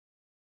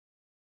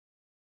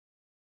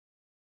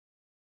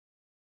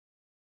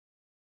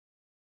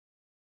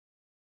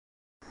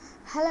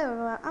Hello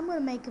everyone, I'm going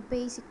to make a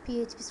basic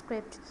PHP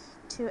script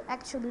to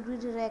actually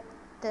redirect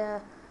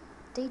the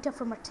data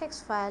from a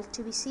text file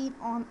to be seen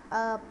on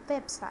a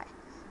website.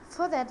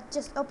 For that,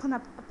 just open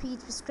up a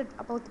PHP script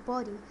about the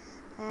body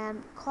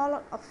and call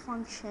out a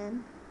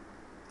function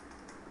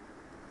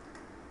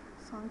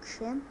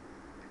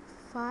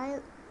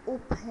file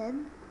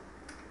open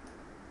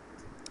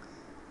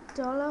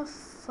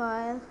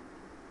 $file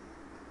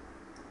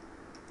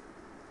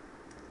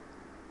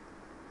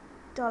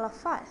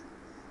 $file,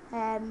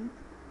 and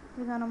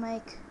we're gonna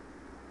make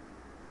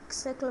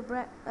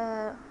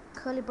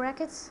curly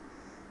brackets,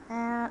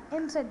 and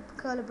inside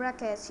curly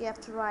brackets we have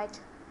to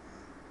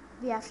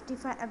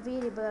define a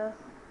variable.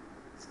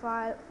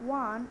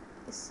 File1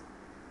 is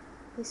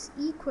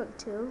equal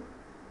to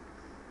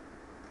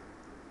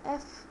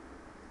f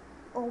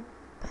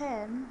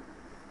open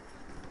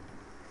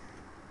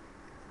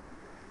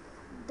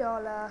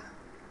 $file,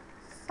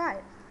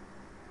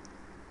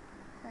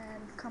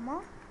 and come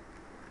on,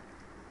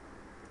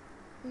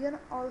 we're gonna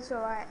also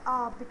write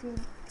R between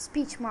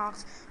speech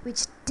marks,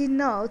 which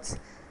denotes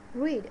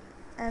read,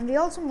 and we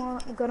also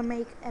gonna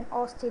make an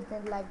or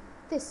statement like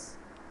this: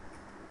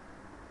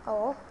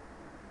 or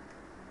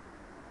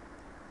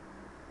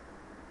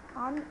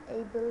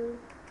unable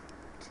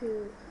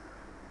to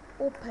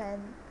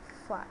open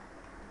file.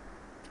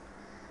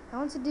 I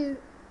want to do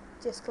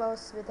just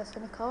close with a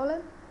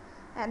semicolon,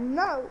 and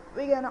now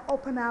we're gonna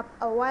open up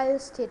a while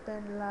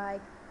statement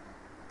like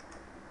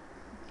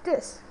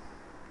this: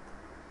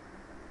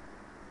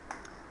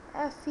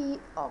 fe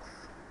of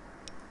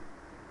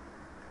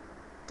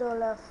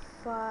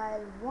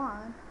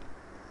 $file1,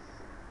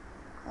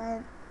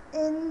 and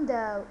in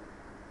the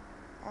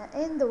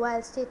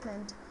while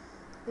statement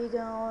we're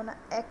gonna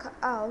echo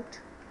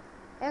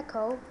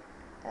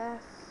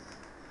f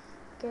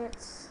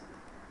gets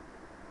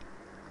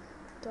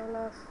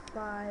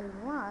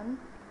 $file1,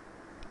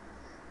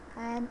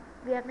 and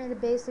we have made a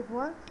basic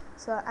one.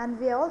 So, and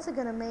we are also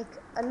gonna make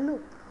a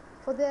loop.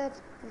 For that,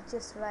 we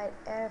just write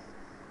f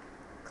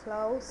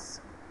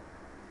close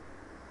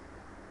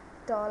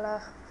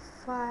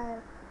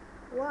 $file1.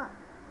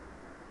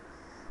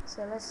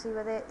 So let's see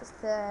whether is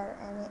there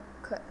any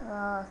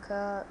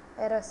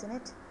errors in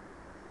it.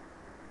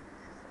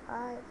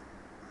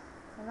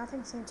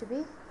 Nothing seems to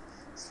be.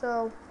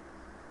 So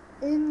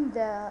in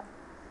the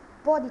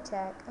body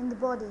tag, in the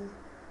body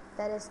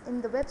that is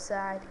in the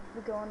website,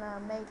 we're gonna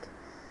make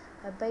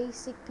a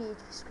basic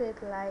PHP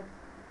script like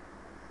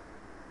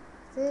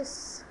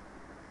this.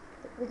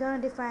 We're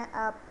gonna define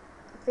a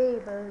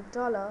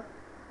variable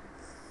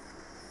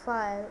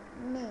 $file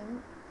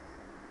name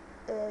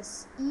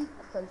is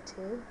equal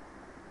to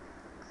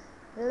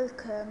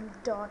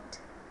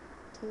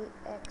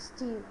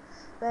welcome.txt.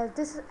 Well,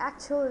 this is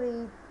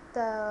actually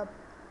the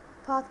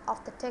path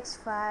of the text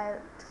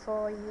file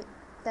for you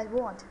that you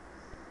want.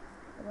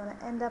 We're going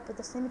to end up with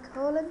a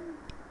semicolon,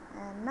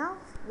 and now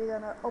we're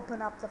going to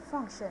open up the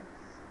function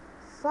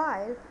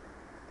file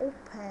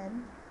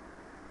open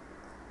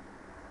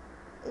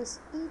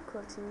is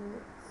equal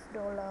to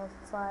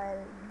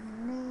 $file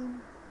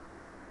name.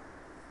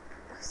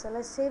 So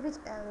let's save it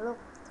and look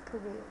at the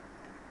preview.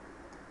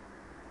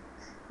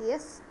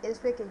 Yes, it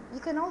is working.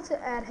 You can also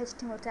add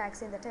HTML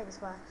tags in the text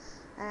file,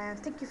 and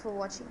thank you for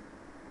watching.